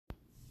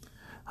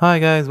Hi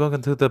guys,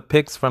 welcome to the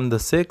picks from the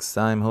six.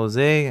 I'm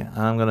Jose.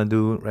 I'm gonna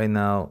do right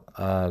now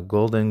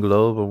Golden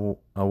Globe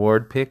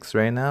Award picks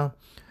right now.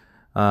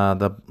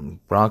 The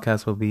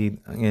broadcast will be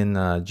in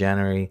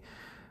January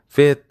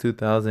 5th,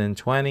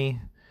 2020.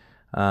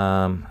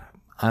 Um,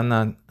 I'm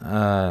not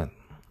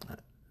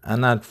I'm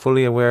not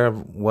fully aware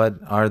of what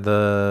are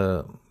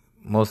the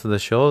most of the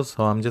shows,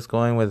 so I'm just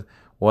going with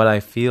what I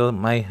feel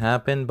might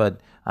happen,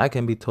 but I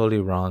can be totally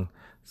wrong.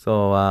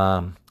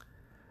 So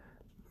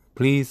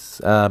please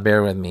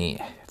bear with me.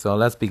 So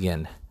let's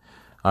begin.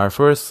 Our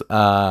first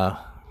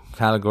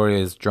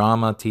category is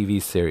drama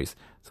TV series.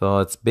 So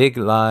it's Big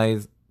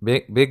Lies,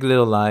 Big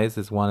Little Lies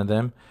is one of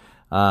them.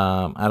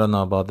 I don't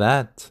know about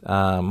that.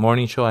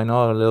 Morning Show, I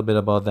know a little bit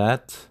about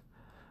that.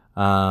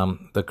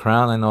 The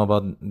Crown, I know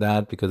about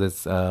that because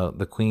it's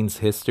the Queen's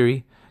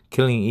history.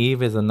 Killing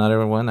Eve is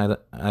another one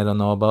I don't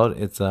know about.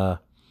 It's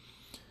about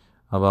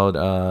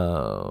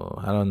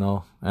I don't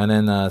know. And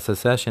then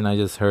Secession, I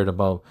just heard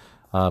about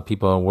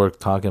people at work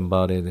talking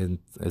about it. And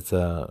it's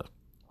I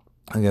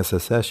guess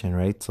Secession,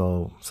 right?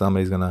 So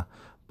somebody's gonna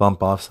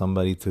bump off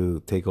somebody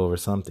to take over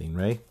something,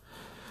 right?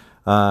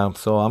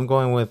 So I'm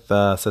going with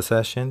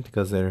Secession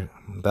because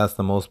that's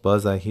the most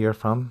buzz I hear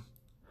from.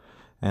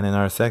 And then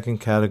our second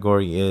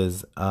category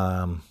is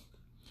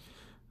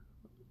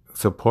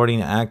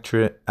supporting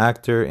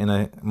actor in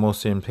a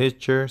motion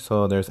picture.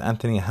 So there's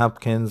Anthony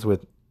Hopkins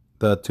with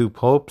The Two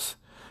Popes,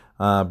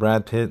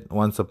 Brad Pitt,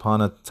 Once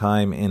Upon a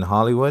Time in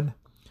Hollywood,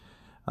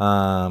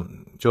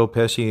 Joe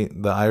Pesci,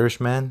 The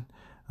Irishman,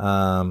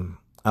 Al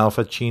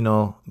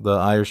Pacino, The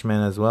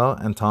Irishman as well,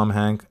 and Tom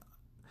Hanks,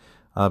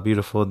 A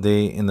Beautiful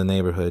Day in the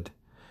Neighborhood.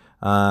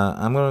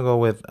 I'm gonna go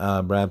with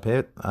Brad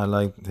Pitt. I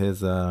liked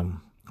his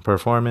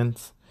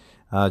performance.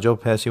 Joe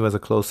Pesci was a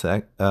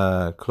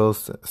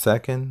close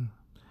second.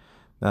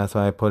 That's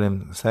why I put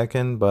him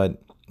second,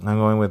 but I'm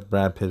going with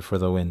Brad Pitt for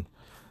the win.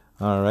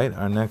 All right,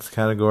 our next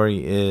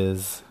category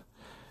is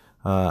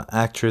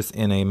actress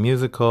in a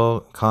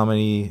musical,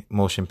 comedy,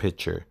 motion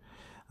picture.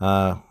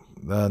 The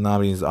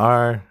nominees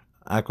are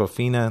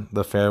Aquafina,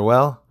 The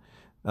Farewell,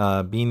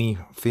 Beanie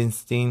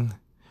Finstein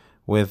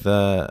with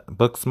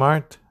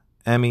Booksmart,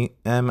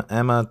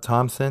 Emma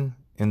Thompson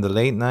in The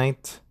Late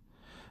Night,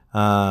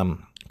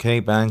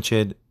 Kate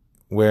Blanchett,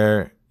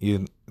 Where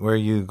You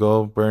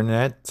Go,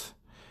 Burnett,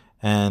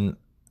 and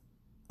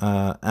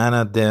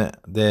Anna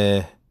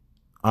de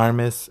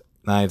Armas,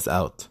 Knives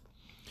Out.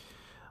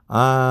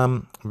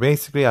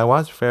 Basically, I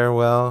watched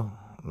Farewell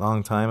a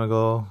long time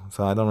ago,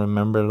 so I don't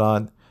remember a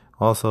lot.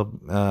 Also,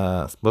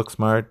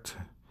 Booksmart.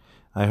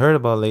 I heard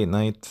about Late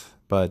Night,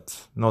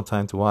 but no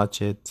time to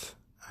watch it.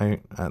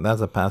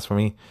 That's a pass for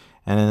me.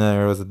 And then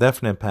there was a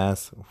definite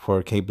pass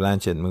for Kate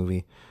Blanchett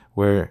movie,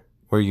 Where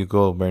You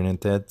Go,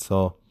 Bernadette.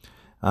 So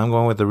I'm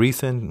going with the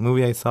recent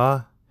movie I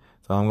saw.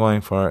 So I'm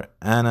going for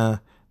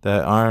Anna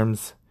de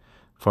Armas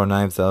for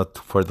Knives Out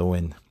for the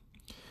win.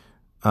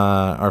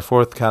 Our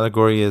fourth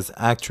category is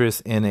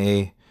actress in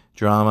a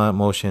drama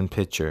motion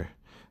picture.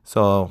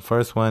 So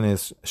first one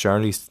is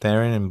Charlize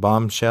Theron in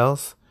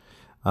Bombshells,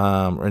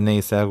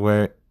 Renee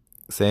Zellweger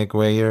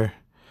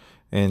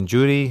in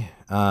Judy,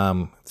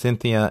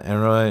 Cynthia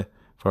Enroy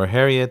for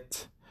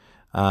Harriet,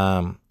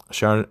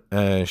 Scarlett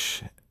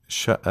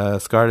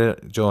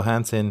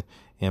Johansson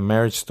in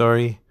Marriage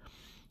Story,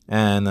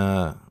 and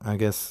I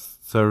guess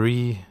I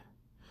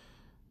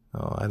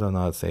don't know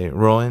how to say it,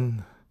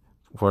 Rowan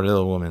for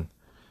Little Woman.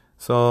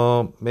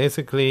 So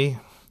basically,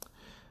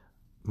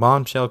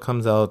 Bombshell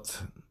comes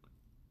out,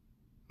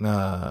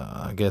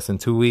 I guess, in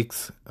 2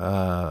 weeks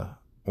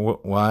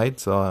wide.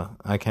 So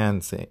I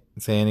can't say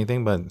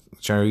anything. But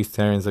Charlize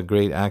Theron's a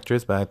great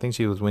actress, but I think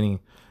she was winning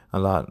a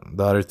lot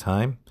the other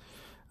time.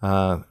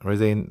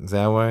 Renee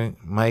Zellweger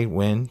might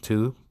win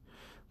too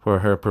for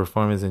her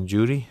performance in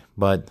Judy,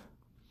 but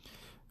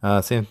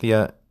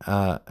Cynthia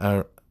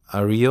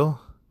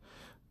Ariel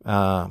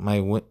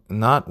might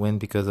not win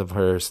because of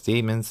her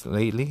statements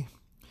lately.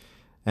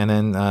 And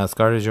then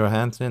Scarlett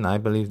Johansson, I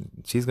believe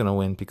she's going to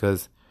win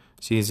because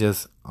she's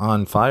just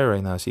on fire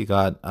right now. She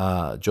got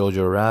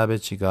Jojo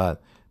Rabbit. She got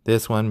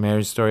this one,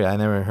 Marriage Story. I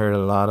never heard a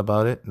lot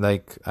about it.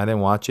 Like, I didn't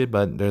watch it,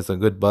 but there's a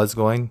good buzz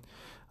going.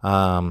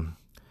 And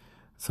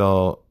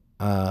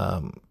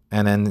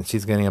then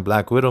she's getting a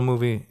Black Widow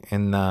movie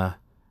in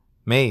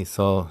May.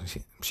 So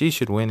she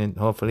should win it,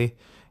 hopefully.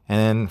 And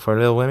then for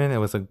Little Women, it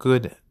was a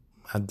good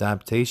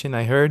adaptation,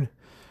 I heard.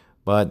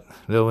 But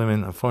Little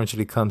Women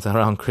unfortunately comes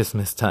around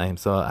Christmas time,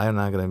 so I'm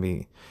not gonna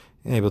be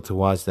able to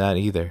watch that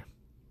either.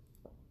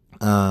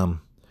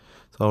 I'm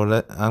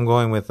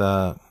going with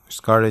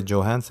Scarlett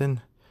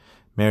Johansson,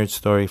 Marriage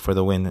Story for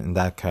the win in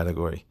that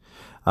category.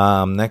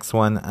 Next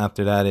one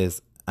after that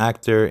is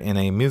actor in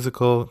a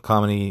musical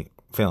comedy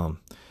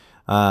film.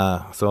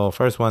 So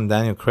first one,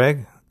 Daniel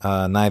Craig,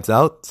 Knives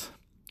Out.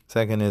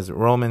 Second is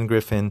Roman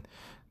Griffin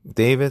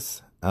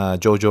Davis,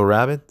 Jojo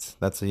Rabbit.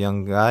 That's a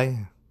young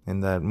guy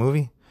in that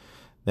movie.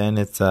 Then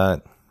it's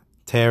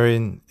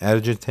Taron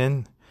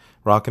Egerton,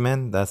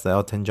 Rocketman. That's the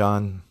Elton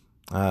John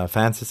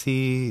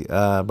fantasy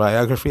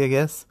biography, I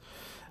guess.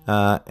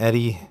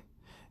 Eddie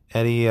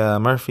Eddie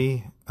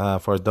Murphy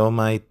for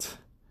Dolomite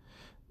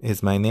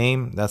Is My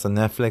Name. That's a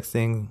Netflix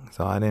thing,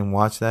 so I didn't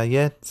watch that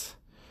yet.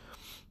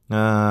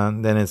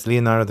 Then it's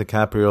Leonardo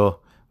DiCaprio,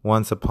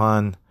 Once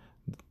Upon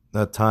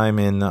a Time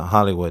in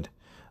Hollywood.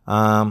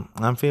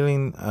 I'm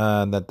feeling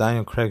that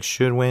Daniel Craig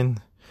should win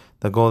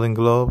the Golden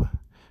Globe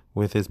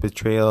with his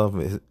portrayal of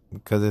his,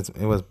 because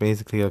it was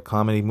basically a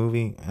comedy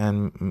movie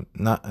and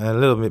not a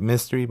little bit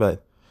mystery,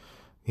 but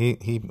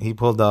he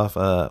pulled off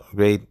a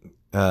great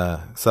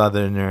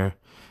Southerner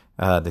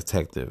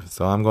detective.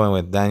 So I'm going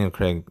with Daniel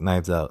Craig,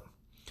 Knives Out.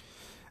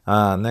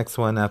 Next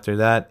one after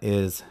that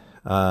is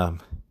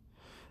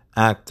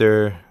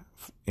actor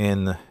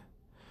in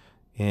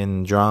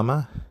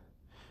drama,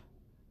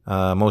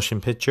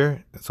 motion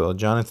picture. So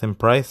Jonathan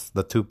Pryce,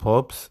 The Two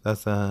Popes.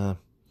 That's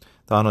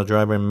Donald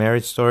Driver in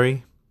Marriage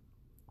Story.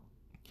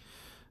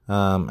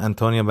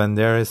 Antonio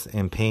Banderas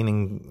in Pain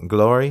and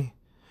Glory.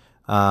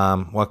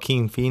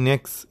 Joaquin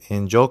Phoenix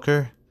in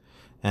Joker.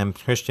 And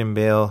Christian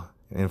Bale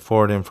in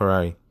Ford and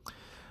Ferrari.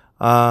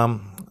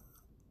 Again,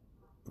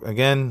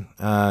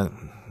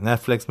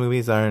 Netflix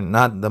movies are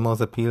not the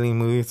most appealing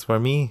movies for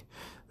me.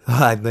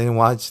 I didn't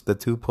watch The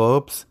Two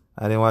Popes.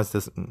 I didn't watch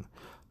this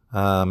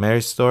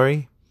Marriage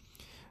Story.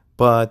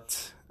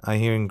 But I'm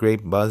hearing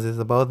great buzzes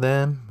about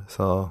them.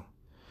 So,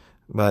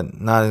 but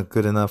not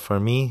good enough for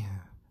me.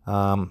 But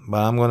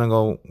I'm going to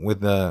go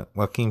with the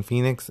Joaquin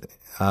Phoenix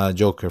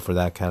Joker for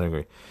that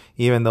category.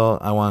 Even though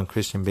I want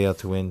Christian Bale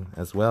to win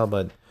as well.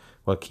 But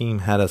Joaquin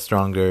had a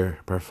stronger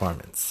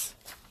performance.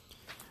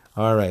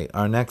 All right.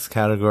 Our next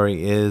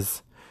category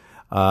is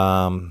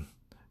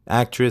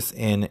actress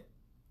in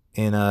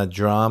a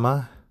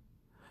drama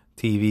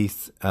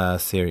TV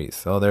series.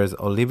 So there's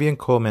Olivia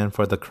Colman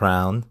for The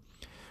Crown.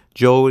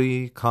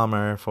 Jodie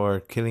Comer for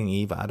Killing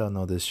Eve. I don't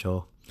know this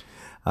show.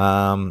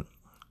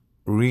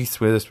 Reese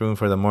Witherspoon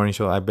for The Morning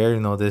Show. I barely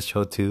know this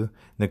show too.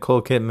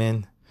 Nicole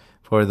Kidman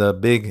for The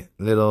Big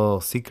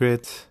Little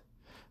Secret.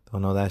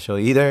 Don't know that show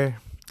either.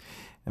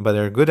 But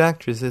they're good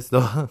actresses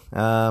though.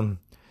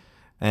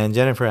 And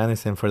Jennifer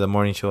Aniston for The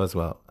Morning Show as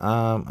well.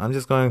 I'm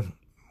just going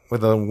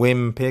with a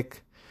whim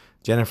pick.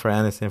 Jennifer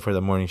Aniston for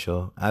The Morning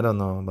Show. I don't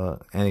know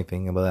about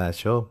anything about that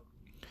show.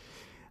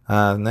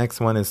 Next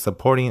one is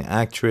supporting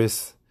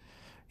actress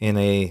in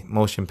a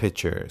motion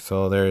picture.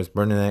 So there's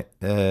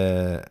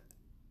Bernadette.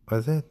 What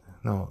is it?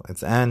 No,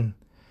 it's Annette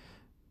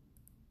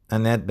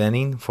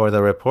Bening for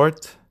The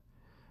Report.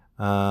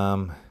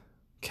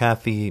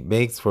 Kathy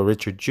Bates for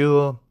Richard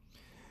Jewell.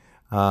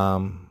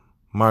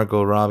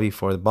 Margot Robbie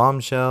for The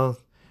Bombshell.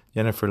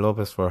 Jennifer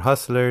Lopez for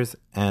Hustlers.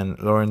 And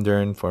Lauren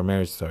Dern for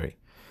Marriage Story.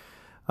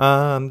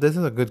 This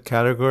is a good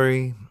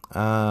category.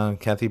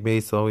 Kathy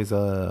Bates always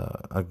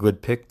a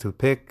good pick to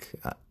pick.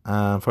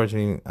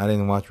 Unfortunately, I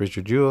didn't watch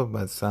Richard Jewell,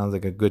 but it sounds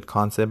like a good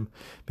concept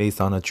based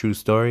on a true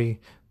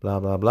story. Blah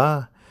blah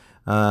blah.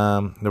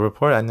 The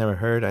Report I never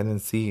heard. I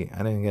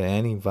didn't get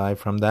any vibe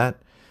from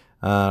that.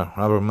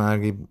 Robert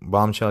Maggie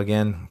Bombshell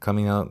again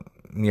coming out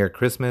near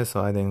Christmas,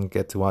 so I didn't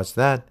get to watch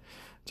that.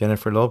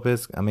 Jennifer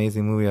Lopez,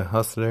 amazing movie, A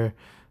Hustler.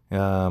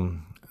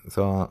 And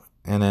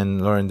then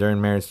Lauren Dern,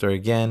 Marriage Story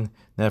again,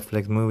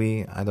 Netflix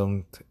movie. I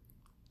don't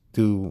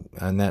do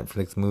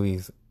Netflix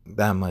movies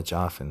that much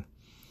often.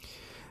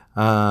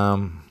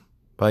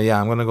 But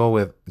yeah, I'm gonna go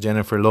with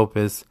Jennifer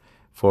Lopez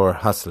for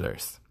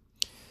Hustlers.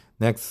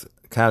 Next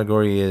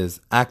category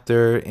is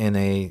actor in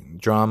a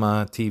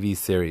drama TV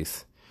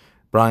series.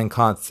 Brian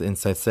Cox in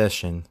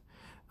Succession.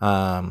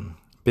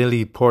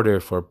 Billy Porter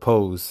for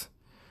Pose.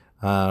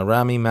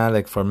 Rami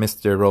Malek for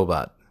Mr.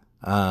 Robot.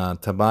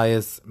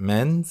 Tobias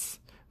Menzies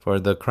for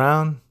The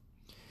Crown.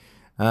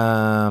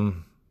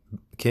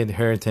 Kit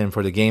Harington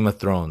for The Game of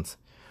Thrones.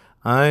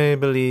 I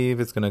believe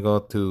it's going to go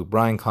to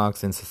Brian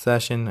Cox in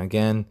Succession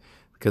again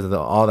because of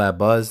all that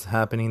buzz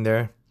happening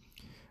there.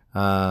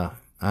 I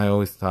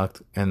always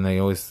talked and they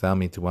always tell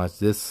me to watch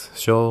this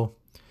show.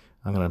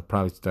 I'm going to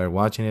probably start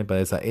watching it, but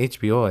it's at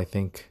HBO, I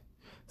think.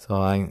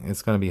 So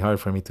it's going to be hard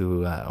for me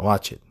to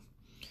watch it.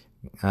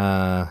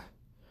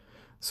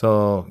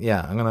 So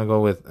yeah, I'm going to go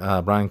with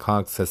Brian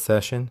Cox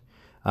Succession.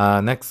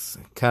 Next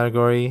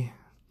category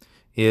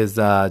is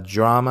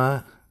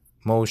drama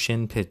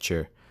motion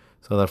picture.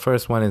 So the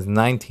first one is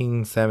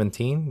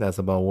 1917. That's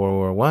about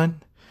World War I.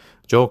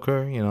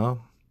 Joker,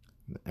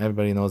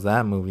 everybody knows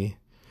that movie.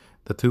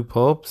 The Two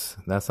Popes.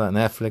 That's a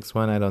Netflix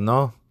one. I don't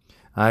know.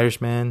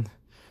 Irishman.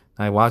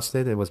 I watched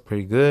it. It was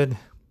pretty good.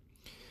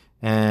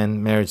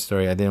 And Marriage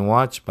Story. I didn't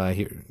watch, but I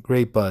hear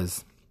great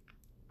buzz.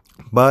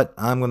 But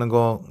I'm going to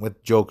go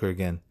with Joker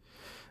again.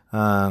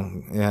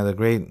 The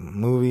great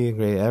movie,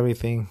 great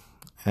everything.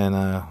 And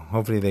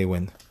hopefully they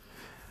win.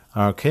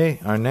 Okay,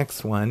 our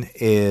next one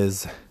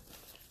is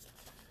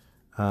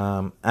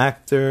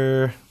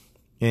actor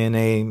in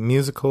a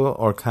musical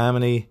or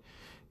comedy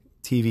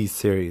TV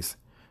series.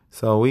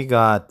 So we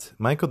got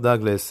Michael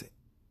Douglas,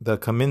 The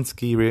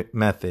Kominsky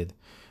Method.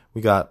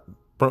 We got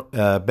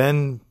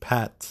Ben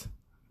Pratt.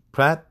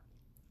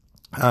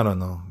 I don't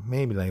know,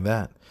 maybe like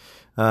that.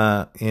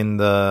 In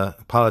The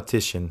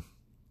Politician.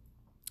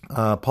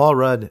 Paul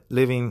Rudd,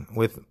 Living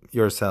with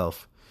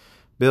Yourself.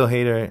 Bill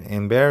Hader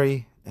in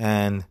Barry,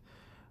 and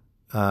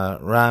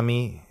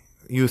Rami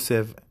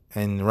Youssef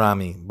and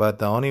Rami. But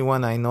the only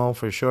one I know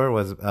for sure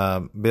was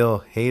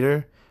Bill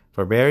Hader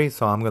for Barry,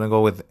 so I'm going to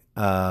go with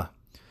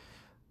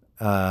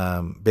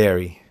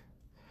Barry.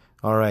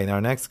 All right, our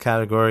next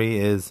category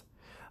is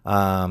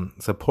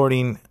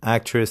supporting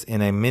actress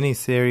in a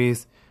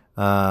miniseries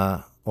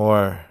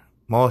or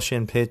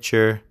motion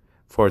picture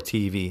for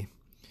TV.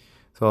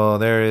 So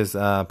there is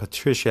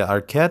Patricia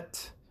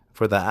Arquette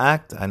for The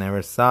Act. I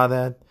never saw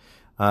that.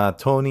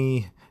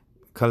 Toni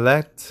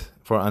Collette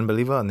for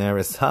Unbelievable. I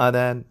never saw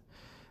that.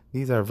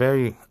 These are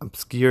very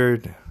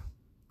obscured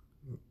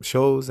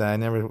shows that I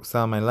never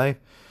saw in my life.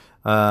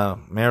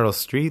 Meryl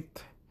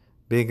Streep,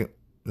 Big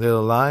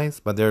Little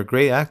Lies, but they're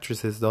great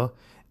actresses though.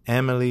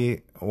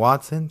 Emily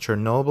Watson,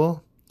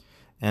 Chernobyl,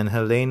 and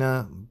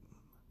Helena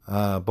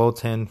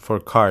Bonham for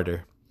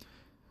Carter.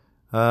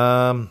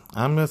 I'm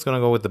just gonna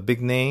go with the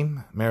big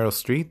name, Meryl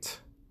Streep.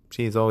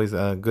 She's always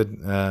a good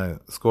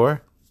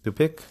score to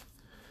pick.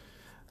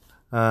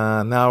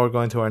 Now we're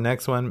going to our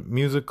next one,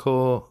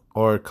 musical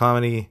or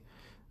comedy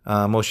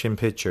motion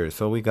picture.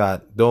 So we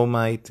got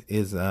Dolomite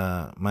Is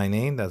My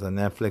Name. That's a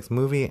Netflix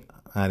movie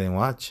I didn't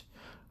watch.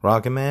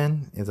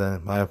 Rocketman is a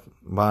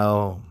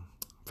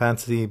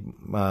fantasy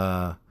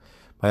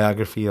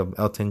biography of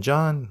Elton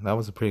John. That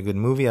was a pretty good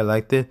movie. I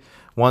liked it.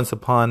 Once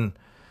Upon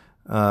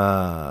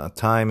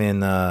Time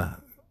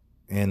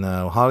in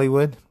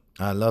Hollywood.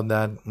 I love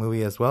that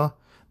movie as well.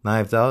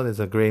 Knives Out is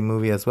a great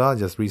movie as well. I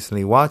just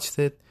recently watched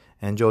it.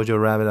 And Jojo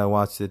Rabbit, I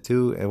watched it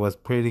too. It was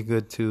pretty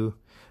good too.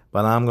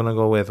 But I'm gonna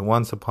go with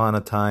Once Upon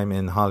a Time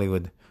in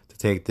Hollywood to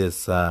take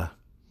this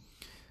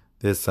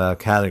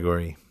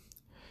category.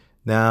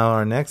 Now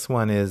our next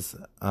one is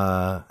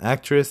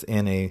actress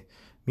in a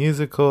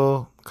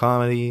musical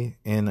comedy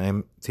in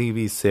a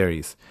TV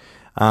series.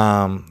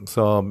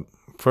 So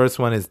first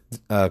one is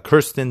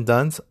Kirsten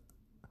Dunst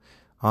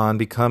on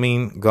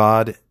Becoming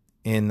God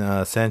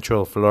in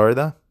Central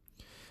Florida.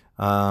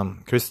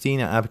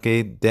 Christina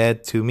Applegate,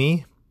 Dead to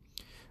Me.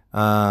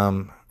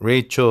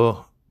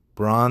 Rachel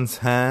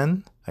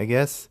Brosnahan, I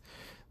guess.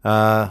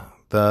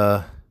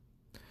 The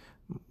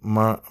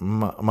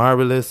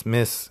Marvelous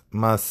Miss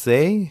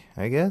Maisel,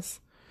 I guess.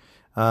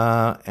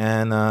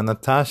 And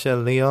Natasha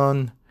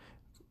Lyonne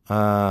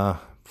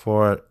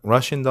for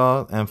Russian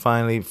Doll. And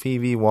finally,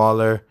 Phoebe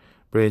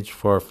Waller-Bridge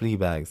for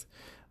Fleabags.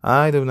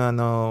 I do not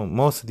know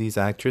most of these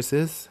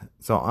actresses,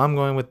 so I'm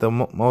going with the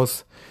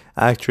most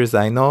actress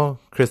I know,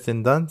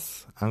 Kirsten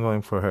Dunst. I'm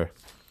going for her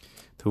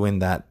to win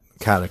that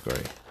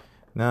category.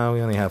 Now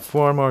we only have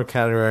 4 more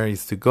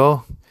categories to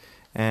go,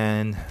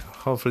 and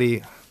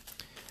hopefully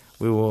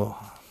we will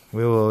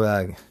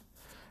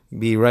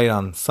be right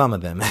on some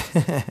of them.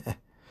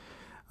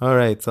 All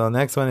right, so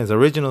next one is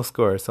original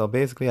score. So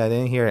basically I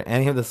didn't hear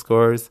any of the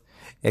scores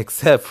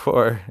except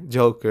for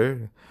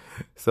Joker.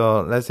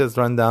 So let's just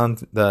run down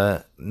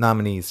the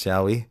nominees,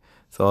 shall we?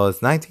 So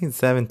it's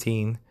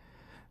 1917,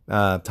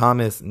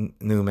 Thomas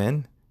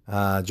Newman,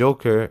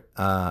 Joker,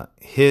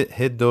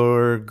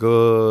 Hidorgo,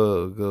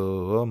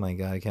 oh my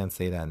god, I can't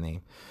say that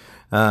name.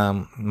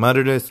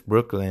 Motherless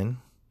Brooklyn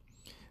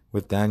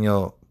with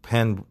Daniel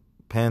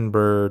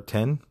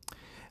Pemberton.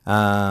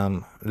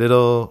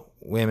 Little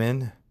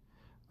Women,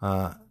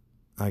 I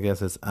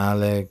guess it's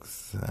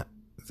Alexander.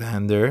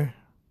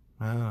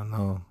 I don't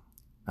know.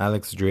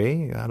 Alex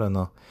Dre? I don't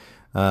know.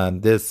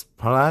 This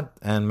Plot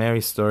and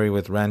Mary Story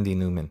with Randy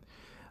Newman.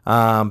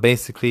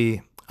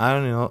 Basically, I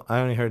don't know. I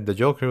only heard the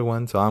Joker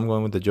one, so I'm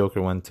going with the Joker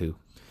one too.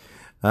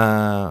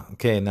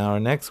 Okay, now our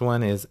next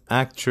one is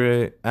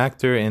actor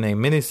in a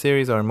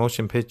miniseries or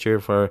motion picture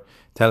for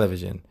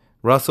television.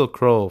 Russell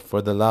Crowe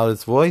for The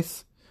Loudest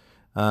Voice.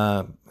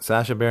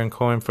 Sacha Baron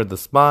Cohen for The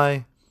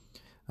Spy.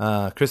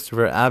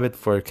 Christopher Abbott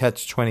for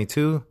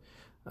Catch-22.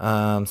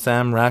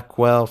 Sam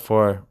Rockwell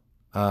for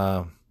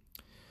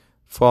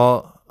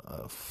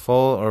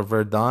Fall or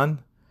Verdun,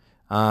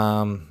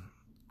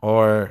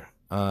 or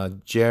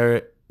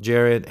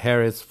Jared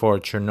Harris for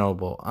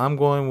Chernobyl. I'm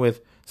going with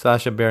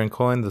Sacha Baron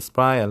Cohen, The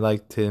Spy. I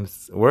liked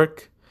his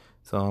work,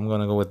 so I'm going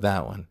to go with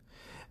that one.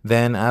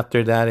 Then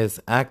after that is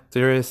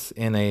actress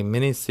in a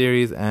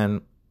miniseries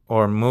and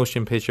or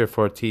motion picture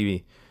for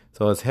TV.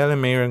 So it's Helen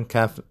Mirren,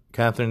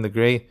 Catherine the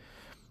Great,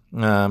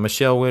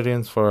 Michelle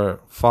Williams for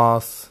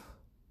Foss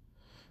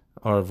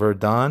or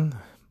Verdun.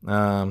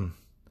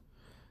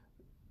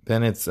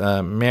 Then it's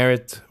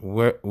Merritt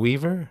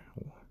Weaver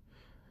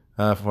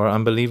for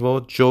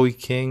Unbelievable, Joey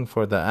King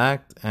for The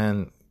Act,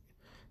 and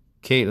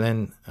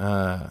Caitlin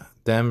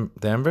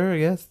Denver, I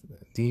guess,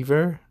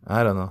 Deaver,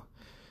 I don't know,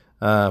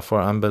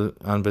 for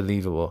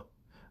Unbelievable.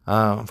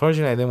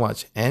 Unfortunately, I didn't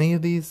watch any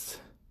of these,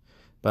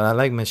 but I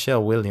like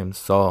Michelle Williams,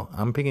 so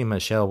I'm picking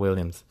Michelle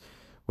Williams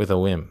with a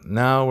whim.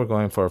 Now we're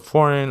going for a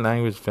foreign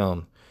language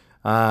film.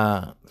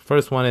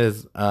 First one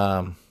is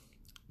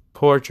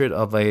Portrait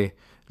of a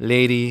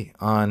Lady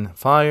on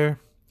Fire,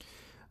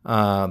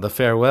 The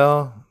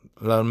Farewell,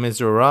 Les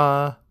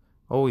Miserables,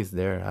 always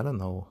there, I don't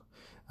know,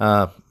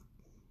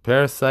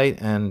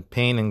 Parasite, and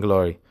Pain and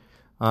Glory.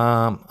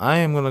 I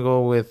am gonna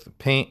go with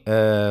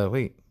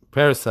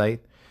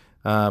Parasite,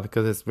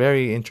 because it's a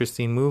very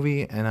interesting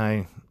movie, and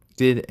I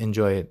did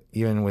enjoy it,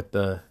 even with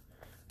I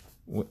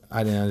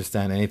didn't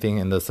understand anything,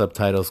 and the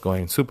subtitles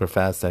going super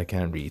fast that I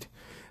can't read.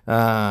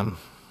 And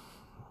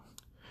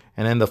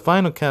then the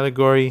final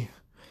category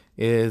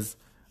is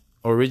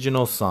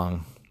original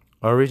song.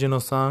 Original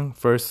song.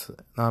 First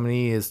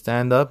nominee is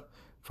 "Stand Up"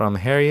 from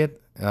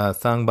Harriet,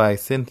 sung by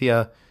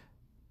Cynthia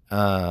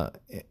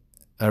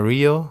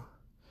Ariel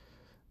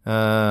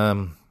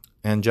and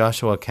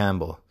Joshua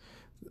Campbell.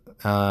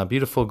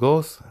 Beautiful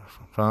Ghost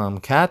from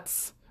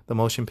Cats, the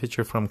motion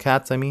picture from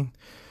Cats, I mean.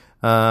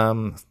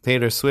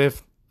 Taylor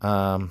Swift,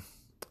 what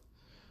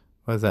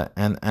is that?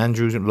 And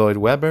Andrew Lloyd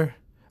Webber.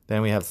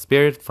 Then we have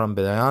Spirit from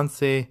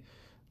Beyonce,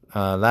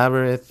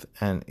 Labyrinth,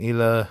 and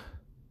Ila,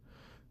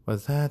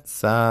 was that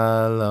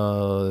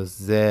Salo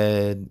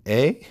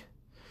Z-A?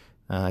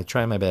 I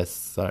try my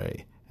best,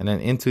 sorry. And then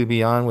Into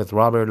Beyond with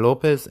Robert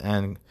Lopez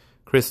and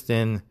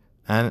Kristen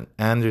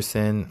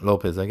Anderson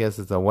Lopez. I guess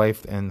it's a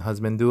wife and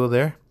husband duo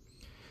there.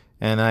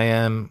 And I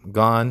Am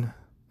Gone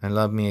and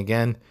Love Me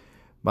Again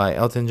by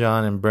Elton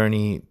John and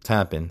Bernie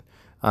Taupin.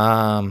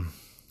 I'm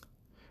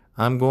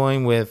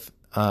going with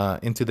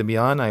Into the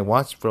Beyond. I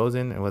watched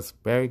Frozen. It was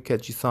very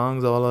catchy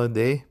songs all of the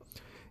day.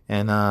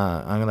 And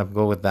I'm going to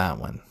go with that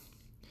one.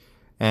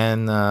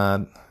 And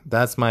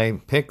that's my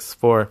picks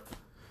for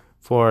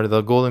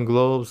the Golden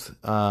Globes,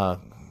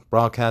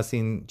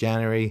 broadcasting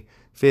January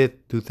 5th,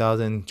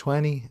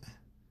 2020.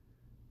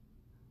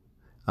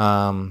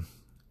 And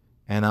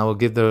I will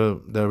give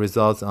the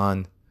results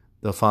on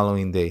the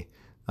following day.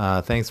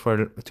 Thanks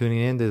for tuning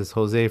in. This is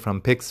Jose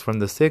from Picks from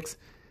the Six,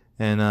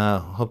 and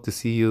hope to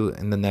see you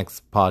in the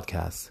next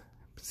podcast.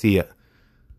 See ya.